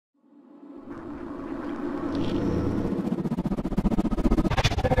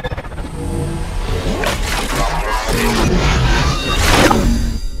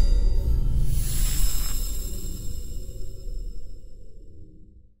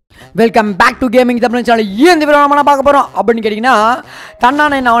Welcome back to gaming Tamil channel. இந்த video நம்ம பார்க்க போகிறோம் அப்படின்னு கேட்டிங்கன்னா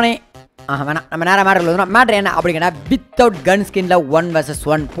தன்னானே நானே வேணாம் நம்ம நேரம் மேட்ரு என்ன அப்படிங்கன்னா வித்தவுட் கன் ஸ்கின்ல 1 vs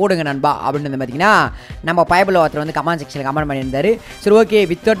 1 போடுங்க நண்பா அப்படின்னு பார்த்தீங்கன்னா நம்ம பைபிள் ஒருத்தர் வந்து கமெண்ட் செக்ஷனில் கமெண்ட் பண்ணியிருந்தாரு. சரி ஓகே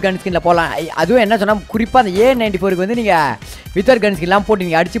வித்தவுட் கன் ஸ்கின்ல போகலாம். அதுவும் என்ன சொன்னால் குறிப்பாக அந்த A94க்கு வந்து நீங்கள் வித்தவுட் கன் ஸ்கின்லாம் போட்டு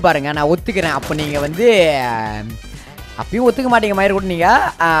நீங்கள் அடிச்சு பாருங்கள், நான் ஒத்துக்கிறேன். அப்போ நீங்கள் வந்து அப்பயும் ஒத்துக்க மாட்டீங்க மயிர் கூட நீங்கள்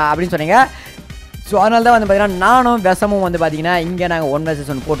அப்படின்னு சொன்னீங்க. ஸோ அதனால தான் வந்து பார்த்தீங்கன்னா நானும் விஷமும் வந்து பார்த்தீங்கன்னா இங்கே நாங்கள் 1 vs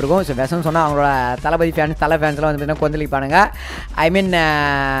 1 போட்டிருக்கோம். ஸோ விஷம் சொன்னால் அவங்களோட தளபதி ஃபேன்ஸ்லாம் வந்து பார்த்தீங்கன்னா கொந்தளிப்பானுங்க. ஐ மீன்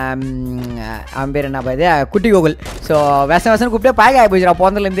அவன் பேர் என்ன இது குட்டி கோகுல். ஸோ விஷம் கூப்பிட்டு பாய்க்காய் போயிடுறா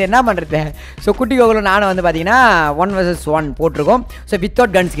பிறந்தலேருந்து என்ன பண்ணுறது. ஸோ குட்டி கோகுலும் நானும் வந்து பார்த்தீங்கன்னா 1 vs 1 போட்டிருக்கோம். ஸோ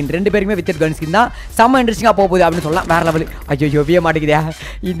வித்தவுட் கன் ஸ்கின் 2 பேருக்குமே வித்தவுட் கன் ஸ்கின் தான். செம்ம இன்ட்ரெஸ்டிங்காக போகுது அப்படின்னு சொல்லலாம். வேறு லெவல். ஐயோ விய மாட்டேங்குதே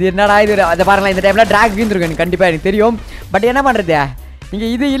இது என்னடா இது. அதை பாருங்களா இந்த டைமில் ட்ராக் வீந்துருக்கும் எனக்கு கண்டிப்பாக எனக்கு தெரியும். பட் என்ன பண்ணுறது இங்கே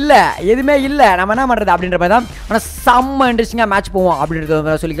இது இல்லை எதுவுமே இல்லை, நம்ம என்ன பண்ணுறது அப்படின்ற மாதிரி தான். ஆனால் செம்ம இன்ட்ரெஸ்டிங்காக மேட்ச் போவோம்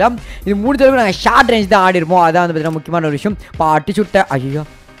அப்படின்றத சொல்லிக்கலாம். இது முடிஞ்சளவுக்கு நாங்கள் ஷார்ட் ரேஞ்ச் தான் ஆடிருப்போம். அதான் வந்து பார்த்தீங்கன்னா முக்கியமான ஒரு விஷயம். பாட்டி சுட்ட ஐயோ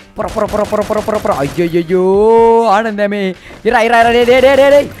புற ஐயோ ஆனந்தமே டே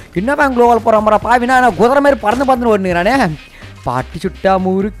என்ன பேங்க் குளோவல் போகிறோம் பாவினா நான் குதிரை மாதிரி பறந்து ஓடுனுறானே. பாட்டி சுட்டா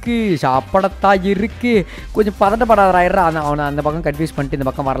முறுக்கு சாப்பிடத்தா இருக்கு கொஞ்சம் பதட்டப்படாதராயிடுறா. அவனை அந்த பக்கம் கன்ஃபியூஸ் பண்ணிட்டு இந்த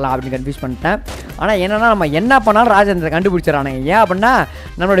பக்கம் வரலாம் அப்படின்னு கன்ஃபியூஸ் பண்ணிட்டேன். ஆனால் என்னென்னா நம்ம என்ன பண்ணாலும் ராஜேந்திர கண்டுபிடிச்சிடறானே. ஏன் அப்படின்னா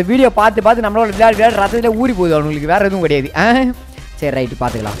நம்மளோட வீடியோ பார்த்து நம்மளோட விளையாடு ரத்தத்தில் ஊறி போகுது அவங்களுக்கு, வேறு எதுவும் கிடையாது. சரி ரைட்டு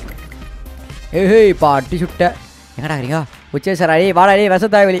பார்த்துக்கலாம். ஏய் பாட்டி சுட்ட எங்கடா இருக்கீங்க உச்சே சார் அடே வாடா அடே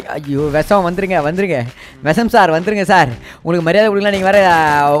விஷத்தாய்வலி. ஐயோ விஷம் வந்துருங்க விஷம் சார் வந்துருங்க சார். உங்களுக்கு மரியாதை கொடுக்கலாம். நீங்கள் வேறு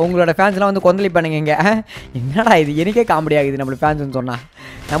உங்களோட ஃபேன்ஸ்லாம் வந்து கொந்தளி பண்ணுங்க இங்கே. என்னடா இது எனக்கே காமெடி ஆகுது நம்மளுக்கு ஃபேன்ஸ்னு சொன்னால்.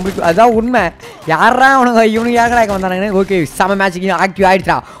 நம்மளுக்கு அதுதான் உண்மை. யாரா இவனுக்கு யாரா வந்தானுங்க. ஓகே செம மேட்சுக்கு ஆக்டிவ்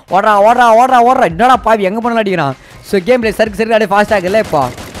ஆகிடுச்சா. ஓடுறா என்னடா பாவி எங்கே பண்ணலாம் அடிக்கிறான். ஸோ கேம் பிளே சருக்கு அப்படியே ஃபாஸ்ட் ஆகுதுல்ல. இப்போ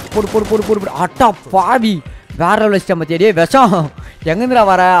போடு அட்டா பாவி வேறு லெவல் வச்சுட்டா மத்தியே விஷம் எங்கேருந்துடா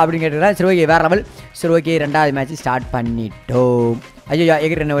வர அப்படின்னு கேட்டுக்கிறேன். சரி ஓகே வேறு லெவல். சரி ஓகே 2வது மேட்ச் ஸ்டார்ட் பண்ணிட்டோம். ஐயோ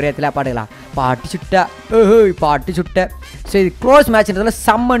எகிற ஒரே இடத்துல பாட்டுக்கலாம். பாட்டு சுட்ட. ஸோ இது க்ளோஸ் மேட்ச்ன்றதுல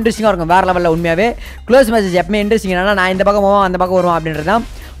செம்ம இன்ட்ரெஸ்டிங்காக இருக்கும் வேறு லெவலில். உண்மையாகவே க்ளோஸ் மேட்சஸ் எப்பவுமே இன்ட்ரெஸ்டிங். என்னன்னா நான் இந்த பக்கம் போவோம் அந்த பக்கம் வருவோம் அப்படின்றது தான்.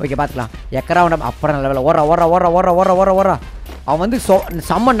 ஓகே பார்த்துக்கலாம். எக்கரா உண்டம் அப்புறம் நல்ல லெவலில் ஓடுறா. அவன் வந்து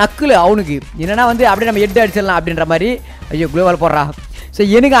செம்ம நக்குல அவனுக்கு என்னென்னா வந்து அப்படியே நம்ம எட்டு அடிச்சிடலாம் அப்படின்ற மாதிரி. ஐயோ குளோவால் போடுறா. ஸோ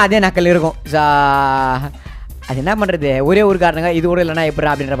எனக்கு அதே நக்கல் இருக்கும். ஸோ அது என்ன பண்ணுறது ஒரே ஒரு காரணங்க இது கூட இல்லைனா எப்படி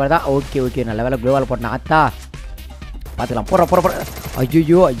அப்படின்ற மாதிரி தான். ஓகே நல்ல வேலை குளோவால் போட்டேன். அத்தா பார்த்துக்கலாம். போடுற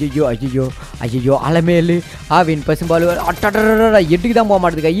ஐயோ அலமேலு ஆவின் பசும்பால் எட்டுக்கு தான் போக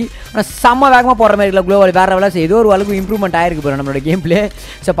மாட்டேது கை. ஆனால் செம்ம வேகமாக போடுற மாதிரி இல்லை குளோவால் வேறு வேலை. ஏதோ ஒரு அளவுக்கு இம்ப்ரூவ்மெண்ட் ஆகிருக்கு போகிறோம் நம்மளோட கேம் பிளே.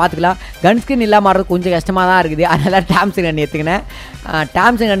 ஸோ பார்த்துக்கலாம். கன் ஸ்கின் இல்லாமல் ஆடுறது கொஞ்சம் கஷ்டமாக தான் இருக்குது. அதனால் டாம்ஸிங் கன் எடுத்துக்கினேன்.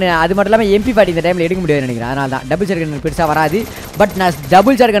 டாம்ஸிங் கன் அது மட்டும் இல்லாமல் MP40 இந்த டைமில் எடுக்க முடியாது நினைக்கிறேன். அதனால தான் டபுள் ஷாட் கன் பெருசாக வராது. பட் நான்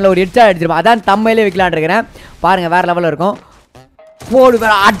டபுள் ஷாட் கனில் ஒரு ஹெட்ஷாட் அடிச்சிருப்பேன். அதான் தம்மையிலே வைக்கலான்னு இருக்கிறேன். பாருங்கள் வேறு லெவலில் இருக்கும். போடு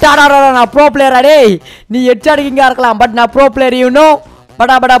அட்டாடா நான் ப்ரோ பிளேயர். அடே நீ ஹெட்ஷாட்டுக்கு இங்கே இருக்கலாம். பட் நான் ப்ரோ பிளேயர் இன்னும்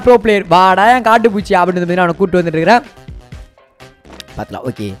படா ப்ரோ பிளேயர் வாடா என் காட்டு பூச்சி அப்படின்னு நான் கூப்பிட்டு வந்துட்டு இருக்கிறேன். பார்த்துலாம்.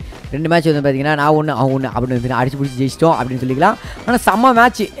 ஓகே 2 மேட்ச் வந்து பார்த்தீங்கன்னா நான் ஒன்று அவன் ஒன்று அப்படின்னு வந்து அடிச்சு பிடிச்சி ஜெயிச்சிட்டோம் அப்படின்னு சொல்லிக்கலாம். ஆனால் செம்ம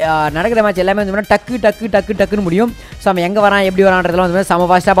மேட்ச் நடக்கிற மேட்ச் எல்லாமே வந்து டக்குன்னு முடியும். ஸோ அவன் எங்கே வரான் எப்படி வரான்றதுலாம் வந்து செம்ம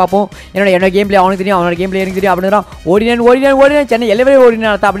ஃபாஸ்ட்டாக பார்ப்போம். என்னோட கேம் பிளே அவனுக்கு தெரியும், அவனோட கேம் பிளே எனக்கு தெரியும் அப்படின்னு ஓடினேன் சென்னை எல்லாமே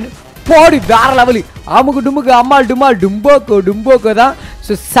ஓடினேன் அப்படின்னு போடு வேறு லெவலு டுமுக்கு அம்மாள் டும்போக்கோ தான்.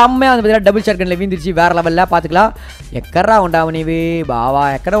 ஸோ செம்மையாக வந்து பார்த்தீங்கன்னா டபுள் ஷாட் கனில் வீந்துருச்சு வேறு லெவலில். பார்த்துக்கலாம். எக்கரா உண்டாமு நீ பாவா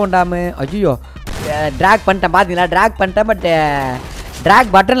எக்கரா உண்டாமு. ஐயோ ட்ராக் பண்ணிட்டேன் பார்த்தீங்களா. ட்ராக் பண்ணிட்டேன். பட்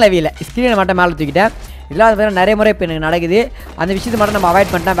ட்ராக் பட்டனில் வீல ஸ்க்ரீனை மட்டும் மேலே தூக்கிட்டேன். இதெல்லாம் வந்து பார்த்தீங்கன்னா நிறைய முறை இப்போ எனக்கு நடக்குது. அந்த விஷயத்தை மட்டும் நம்ம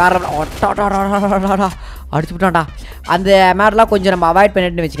அவாய்ட் பண்ணிட்டேன். வேறு அடிச்சு விட்டான்டா. அந்த மேட்லாம் கொஞ்சம் நம்ம அவாய்ட்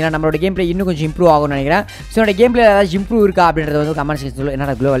பண்ணிட்டு வச்சுக்கிறேன். நம்மளோட கேம் பிளே இன்னும் கொஞ்சம் இம்ப்ரூவ் ஆகும்னு நினைக்கிறேன். ஸோ என்னோட கேம் பிளே ஏதாச்சும் இம்ப்ரூவ் இருக்கா அப்படின்றத வந்து கமெண்ட் செக்ஷன் சொல்லுங்கள்.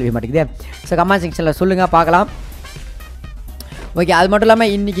 என்னடா குளோவால் வீ மாட்டேங்குது. ஸோ கமெண்ட் செக்ஷனில் சொல்லுங்கள் பார்க்கலாம். ஓகே அது மட்டும்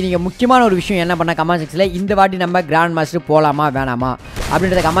இல்லாமல் இன்றைக்கி நீங்கள் முக்கியமான ஒரு விஷயம் என்ன பண்ணால் கமெண்ட் செக்ஷனில் இந்த வாட்டி நம்ம கிராண்ட் மாஸ்டர் போகலாமா வேணாமா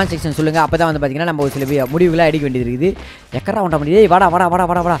அப்படின்றத கமெண்ட் செக்ஷன் சொல்லுங்கள். அப்போ தான் வந்து பார்த்திங்கன்னா நம்ம ஒரு சில முடிவுகளாக எடுக்க வேண்டியது இருக்குது. எக்கரா உண்டா முடியாது வாடா.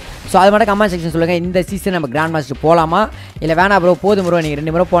 ஸோ அது மட்டும் கமெண்ட் செக்ஷன் சொல்லுங்கள். இந்த சீசன் நம்ம கிராண்ட் மாஸ்டர் போகலாமா இல்லை வேணாம் ப்ரோ போதும் ப்ரோ நீங்கள்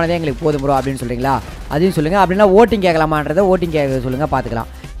 2 முறை போனதே எங்களுக்கு போதும் ப்ரோ அப்படின்னு சொல்கிறீங்களா அதையும் சொல்லுங்கள். அப்படின்னா ஓட்டிங் கேட்கலாமான்றதை ஓட்டிங் கேட்க சொல்லுங்கள்.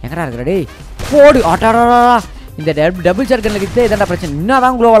 பார்த்துக்கலாம். எங்கடா இருக்கிற டே போடு ஆட்டாடா. இந்த டபுள் ஷாட் கன்னுக்கு இதாண்டா பிரச்சனை. இன்னும்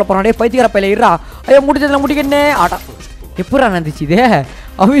தான் குளோவால் போனாடே பைத்தியக்கார பையில இருறா. ஐயோ முடிக்கண்ணே ஆட்டா எப்படா நடந்துச்சு இது.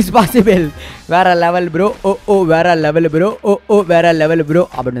 How is possible. வேறு லெவல் ப்ரோ வேறு லெவல் ப்ரோ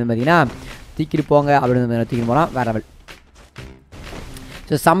அப்படின்னு பார்த்தீங்கன்னா தூக்கிட்டு போங்க அப்படின்னு தூக்கிட்டு போகலாம். வேறு லெவல்.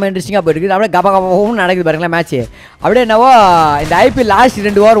 ஸோ செம்ம இன்ட்ரெஸ்டிங்காக போயிருக்கு. அப்படியே கபகபம் நடக்குது பாருங்களேன் மேட்ச்சு. அப்படியே என்னவோ இந்த IPL லாஸ்ட்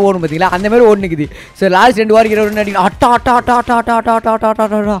 2 வாரம் ஓடும் பார்த்தீங்களா அந்த மாதிரி ஓடு நிற்குது. ஸோ லாஸ்ட் 2 வாரம் 20 அடிக்கணும். அட்டா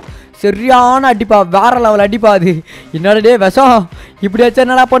சரியான அடிப்பா வேறு லெவல் அடிப்பா. அது என்னடா டே விஷம் இப்படி வச்சா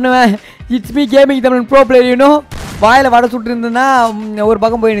என்னடா பண்ணுவேன். It's me gaming Tamil bro player வாயில் வடை சுட்டு இருந்ததுன்னா ஒரு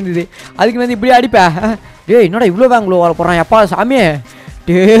பக்கம் போய் இருந்தது. அதுக்கு வந்து இப்படி அடிப்பேன். டேய் என்னடா இவ்வளோ வேங்களோ வாழ போகிறான் எப்பா சாமி.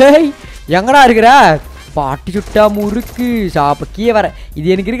 டேய் எங்கடா இருக்கிற பாட்டி சுட்டா முறுக்கு சாப்ப கீழே வர. இது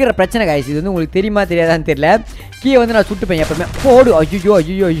எனக்கு இருக்கிற பிரச்சனை காய்ச்சி. இது வந்து உங்களுக்கு தெரியுமா தெரியாதான்னு தெரியல. கீழே வந்து நான் சுட்டுப்பேன் எப்பவுமே. போடு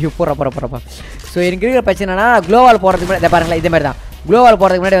ஐயோ போகிறப்பா. ஸோ எனக்கு இருக்கிற பிரச்சனைனா க்ளோவால் போகிறதுக்கு முன்னாடி இதை பாருங்களேன். இதே மாதிரி தான் க்ளோவால்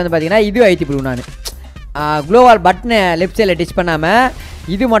போகிறதுக்கு முன்னாடி வந்து பார்த்தீங்கன்னா இது ஐத்தி போடுவேன் நான். க்ளோவால் பட்டனை லெஃப்ட் சைடில் டச் பண்ணாமல்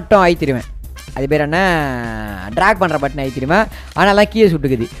இது மட்டும் ஐத்திடுவேன். அது பேர் என்ன ட்ராக் பண்ணுற பட்டனை ஐத்திடுவேன். ஆனால் கீழே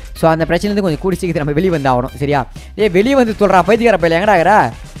சுட்டுக்குது. ஸோ அந்த பிரச்சனை கொஞ்சம் கூடி சீக்கிரம் நம்ம வெளியே வந்து ஆகணும் சரியா. வெளியே வந்து சொல்கிறா பைத்தியக்கார பையில எங்கடா ஆகிறா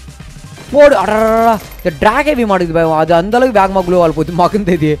போடு. அடடா இந்த ட்ராக் ஹெவி மாட்டுக்குது. அது அந்தளவுக்கு வேகமாக க்ளோவால் போட்டு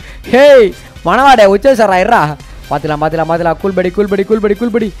மக்குந்தது. ஹேய் மனவாடே உச்ச சார் ஆயிடுறா. பார்த்துலாம்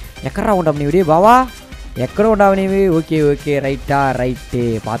கூல்படி எக்கடா உண்டா நீ விடிய பாவா எக்கட உண்டா நீ. ஓகே ரைட்டு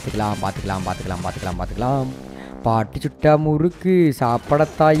பார்த்துக்கலாம். பாட்டி சுட்டா முறுக்கு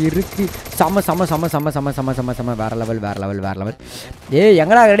சாப்பிடத்தான் இருக்கு. செம வேற லெவல். ஏய்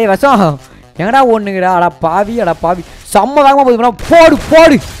எங்கடா ரெடி விஷம் எங்கடா ஒண்ணுங்கடா. அடா பாவி செம்ம வேகமாக போது.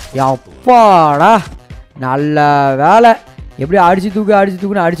 போடு எப்பாடா நல்ல வேலை. எப்படி அடிச்சு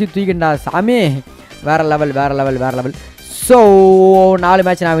தூக்குன்னு அடிச்சு தூக்கிண்டா சாமி. வேற லெவல். ஸோ 4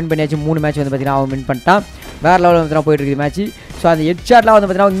 மேட்ச் நான் வின் பண்ணியாச்சு. 3 மேட்ச் வந்து பார்த்தீங்கன்னா அவன் வின் பண்ணிட்டான். வேறு லெவலில் வந்து போயிட்டு இருக்குது மேட்ச். ஸோ அந்த ஹெட் ஷாட்லாம் வந்து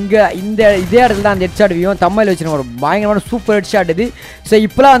பார்த்தீங்கன்னா இங்கே இதே இடத்துல தான் அந்த ஹெட் ஷாட் வியும் தமிழில் வச்சுருக்கோம். ஒரு பயங்கரமான சூப்பர் ஹெட் ஷாட் இது. ஸோ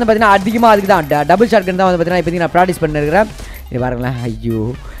இப்போலாம் வந்து பார்த்தீங்கன்னா அதிகமாக அதுக்கு தான் டபுள் ஷாட்க்கு தான் வந்து பார்த்தீங்கன்னா இப்போதைக்கு நான் ப்ராக்டிஸ் பண்ணிருக்கிறேன். இது பாருங்களேன். ஐயோ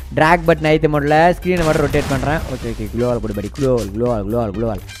ட்ராக் பட்டன் ஐத்த மாடல ஸ்க்ரீனை மட்டும் ரொட்டேட் பண்ணுறேன். ஓகே க்ளோவால் போட்டு படி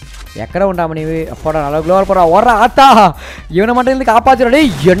க்ளோவால் எக்கட உண்டா மணி. அப்போடா நல்லா க்ளோவால் போடுறா ஓடுறா ஆத்தா. இவனை மட்டும் இருந்து காப்பாற்றுறா. டேய்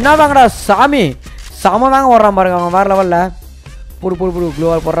என்ன வாங்கடா சாமி செம வாங்க ஓடுறான் பாருங்க அவன் வேறு லெவலில். போடு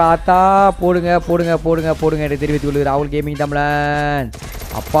க்ளோவால் போடுறா ஆத்தா. போடுங்க என்று தெரிவித்துக் கொள்கிற ராகுல் கேமிங் தமிழன்.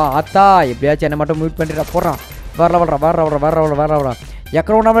 அப்பா ஆத்தா எப்படியாச்சும் என்னை மட்டும் மியூட் பண்ணிடுறா. போடுறான் வேற லெவலா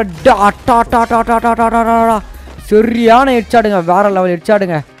எக்கட உண்டா. சரியான ஹெட்ஷாட்டுங்க. வேற லெவல்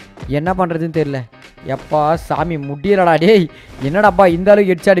ஹெட்ஷாட்டுங்க. என்ன பண்ணுறதுன்னு தெரியல. எப்பா சாமி முடியலடா. டேய் என்னடாப்பா இந்த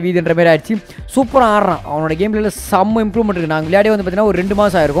அளவுக்கு ஹெட்ஷாட் வீதுன்ற மாதிரி ஆயிடுச்சு. சூப்பராக ஆடுறான். அவனோட கேம் பிளேயில் செம்ம இம்ப்ரூவ்மெண்ட் இருக்குது. நாங்கள் விளையாடி வந்து பார்த்தீங்கன்னா ஒரு 2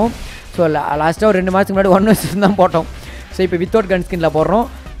 மாதம் ஆயிருக்கும். ஸோ லாஸ்ட்டாக ஒரு 2 மாதத்துக்கு முன்னாடி 1 வருஷம் தான் போட்டோம். ஸோ இப்போ வித்தவுட் கன் ஸ்கின்னில் போடுறோம்.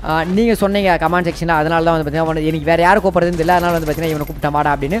 நீங்கள் சொன்னீங்க கமெண்ட் செக்ஷனில். அதனால தான் வந்து பார்த்தீங்கன்னா எனக்கு வேறு யாரும் கூப்பிட்றதுன்னு தெரியல. அதனால் வந்து பார்த்தீங்கன்னா இவனை கூப்பிட்டா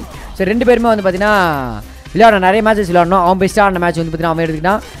வாடா அப்படின்னு. ஸோ 2 பேருமே வந்து பார்த்தீங்கன்னா விளையாடணும். நிறைய மேட்சஸ் விளையாடணும். அவன் பெஸ்ட்டாக ஆன மேட்ச் வந்து பார்த்தீங்கன்னா அவன்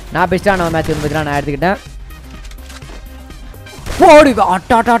எடுத்துக்கிட்டான். நான் பெஸ்ட்டாக ஆன மேட்ச் வந்து பார்த்தீங்கன்னா நான் எடுத்துக்கிட்டேன். போடு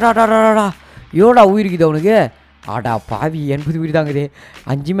அட்டாடாடாடாடா எவ்வளோடா உயிருக்குது அவனுக்கு. ஆடா பாவி 80 உயிர் தாங்குது.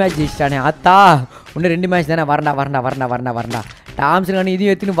 5 மேட்ச் ஜெயிச்சிட்டானே ஆத்தா. இன்னும் 2 மேட்ச் தானே. வரண்டா டாம்ஸுக்கான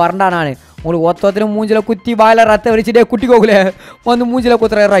இதையும் எடுத்துன்னு வரண்டா. நான் உங்களுக்கு ஒருத்தரும் மூஞ்சில் குத்தி வாயில் ரத்த வரிச்சுட்டே குட்டி கோகுல வந்து மூஞ்சில்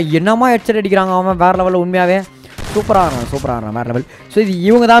குத்துறா. என்னம்மா ஹெட்செட் அடிக்கிறாங்க. அவன் வேறு லெவலில் உண்மையாகவே சூப்பராக ஆடுறான் வேறு லெவல். ஸோ இது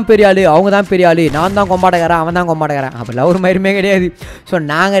இவங்க தான் பெரிய ஆள் அவங்க தான் பெரிய ஆள். நான் தான் கொம்பாட்டக்காரன் அவன் தான் கொம்பாட்டக்காரன் அப்படிலாம் ஒரு மயிருமே கிடையாது. ஸோ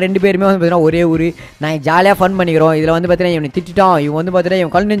நாங்கள் 2 பேருமே வந்து பார்த்தீங்கன்னா ஒரே ஊர். நாங்கள் ஜாலியாக ஃபன் பண்ணிக்கிறோம். இதில் வந்து பார்த்தீங்கன்னா இவனை திட்டான் இவன் வந்து பார்த்தீங்கன்னா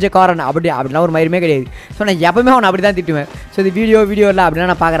இவன் கல் நெஞ்சக்காரன் அப்படிலாம் ஒரு மயிருமே கிடையாது. ஸோ நான் எப்பவுமே அவனை அப்படி தான் திட்டுவேன். ஸோ இது வீடியோவில் அப்படின்னா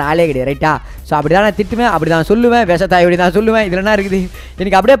நான் பார்க்குற ஆளே கிடையாது ரைட்டா. ஸோ அப்படி தான் நான் திட்டுவேன் அப்படி தான் சொல்லுவேன். விஷத்தாய் அப்படி தான் சொல்லுவேன். இதில் என்ன இருக்குது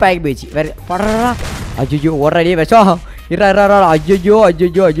எனக்கு அப்படியே பழகி போயிடுச்சு. வேறு படுறா ஐயோ ஓடுறாடியே விஷம் ஐயோ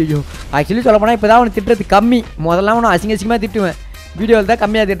ஆக்சுவலி சொல்ல போனால் இப்போ தான் அவனை திட்டுறது கம்மி. முதல்ல அவனை அசிங்கமாக திட்டுவேன். வீடியோவில் தான்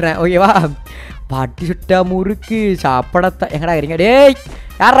கம்மியாக திட்டுறேன் ஓகேவா. பாட்டி சுட்டா முறுக்கு சாப்பிடத்தான் எங்கடா இருக்கிறீங்க. டேய்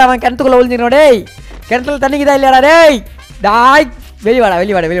யாரா அவன் கிணத்துக்குள்ளே ஒழிஞ்சிருக்கோம். டேய் கிணத்துல தண்ணிக்குதா இல்லையாடா. டாய்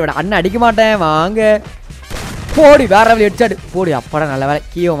வெளிவாடா அண்ணன் அடிக்க மாட்டேன் வாங்க. போடி வேறு லெவல் ஹெட்ஷாட் போடி. அப்படா நல்ல வேலை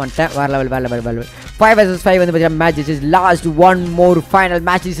கீழே வந்துட்டேன். வேறு லெவல் 5 vs 5 வந்து பார்த்தீங்கன்னா match is last 1 more final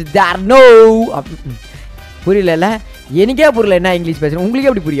match is there. No புரியல எனக்கே புரியல என்ன இங்கிலீஷ் பேசுகிறேன்.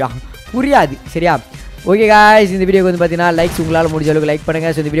 உங்களுக்கே எப்படி புரியாது சரியா. ஓகே காய்ஸ் இந்த வீடியோக்கு வந்து பார்த்தீங்கன்னா லைக்ஸ் உங்களால் முடிஞ்ச அளவுக்கு லைக்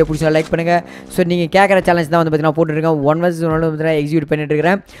பண்ணுங்கள். ஸோ இந்த வீடியோ பிடிச்சா லைக் பண்ணுங்கள். ஸோ நீங்கள் கேட்குற சேலஞ்ச் தான் வந்து பார்த்தீங்கன்னா போட்டுருக்கேன். 1 vs 1 வந்து பார்த்தீங்கன்னா எக்ஸிக்யூட் பண்ணிட்டு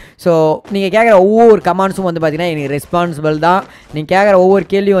இருக்கிறேன். ஸோ நீங்கள் கேட்குற ஒவ்வொரு கமெண்ட்ஸும் வந்து பார்த்தீங்கன்னா எனக்கு ரெஸ்பான்சிபிள் தான். நீங்கள் கேட்குற ஒவ்வொரு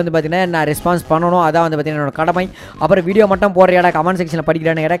கேள்வியும் வந்து பார்த்தீங்கன்னா நான் ரெஸ்பான்ஸ் பண்ணணும். அதான் வந்து பார்த்தீங்கன்னா என்னோட கடமை. அப்புறம் வீடியோ மட்டும் போடுறியாடா கமெண்ட் செக்ஷனில்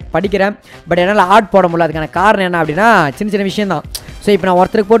படிக்கிறேன். பட் என்னால் ஆட் போட முடியல. அதுக்கான காரணம் என்ன அப்படின்னா சின்ன விஷயம் தான். ஸோ இப்போ நான்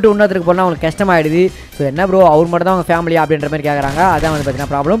ஒருத்தருக்கு போட்டு இன்னொருத்தருக்கு போனால் அவங்களுக்கு கஷ்டமாயிடுது. ஸோ என்ன ப்ரோ அவர் மட்டும் தான் அவங்க ஃபேமிலி அப்படின்ற மாதிரி கேட்குறாங்க. அதான் வந்து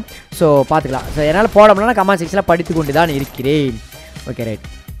பார்த்தீங்கன்னா ப்ராப்ளம். ஸோ பார்த்துக்கலாம். ஸோ என்னால் போட முடியலன்னா கமெண்ட் செக்ஷனில் படித்து கொண்டு தான் இருக்கிறேன். Okay right.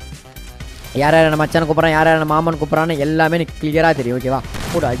 யார் நம்ம மச்சான் கூப்பிட்றான் யார் நம்ம மாமன் கூப்பிட்றான்னு எல்லாமே எனக்கு கிளியராக தெரியும் ஓகேவா.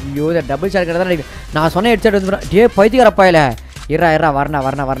 போடு ஐயோ இந்த டபுள் ஷாட் தான் நான் சொன்ன ஹெட்செட் வந்து டே பைத்தியக்காரப்பாயில் இறா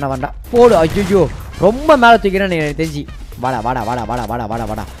வரண்டா போடு. ஐயோ ரொம்ப மேலே தூக்கிறேன் எனக்கு தெரிஞ்சு. வாடா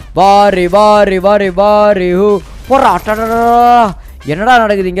வாரி ஹூ போடுறா. என்னடா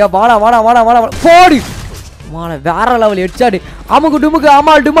நடக்குதுங்க. வாடா போடு வேற லெவல் ஹெட்ஷாட். அமுக்கு டுமுக்கு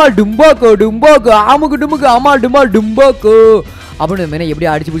அமால் டுமால் டும்போக்கு அமுக்கு டுமுக்கு அமால் டுமால் டும்போக்கு அப்படின்னு மெயினாக எப்படி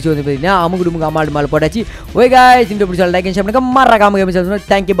அடிச்சு பிடிச்சி வந்து பார்த்தீங்கன்னா அமுக்கு டுமுக்கு அம்மாடு மால் போட்டாச்சு. ஓகே காய்ஸ், இந்த பிடிச்சி லைக் அண்ட் ஷேர் பண்ணுங்க, மறக்காம கேம் சொல்லுங்கள்.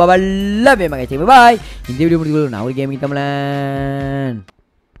 தேங்க்யூ பாபா, லவ் யூ மகாச்சி, பாய். இந்த வீடியோ முடிச்சு நான் ஒரு கேமிங் தமிழன்.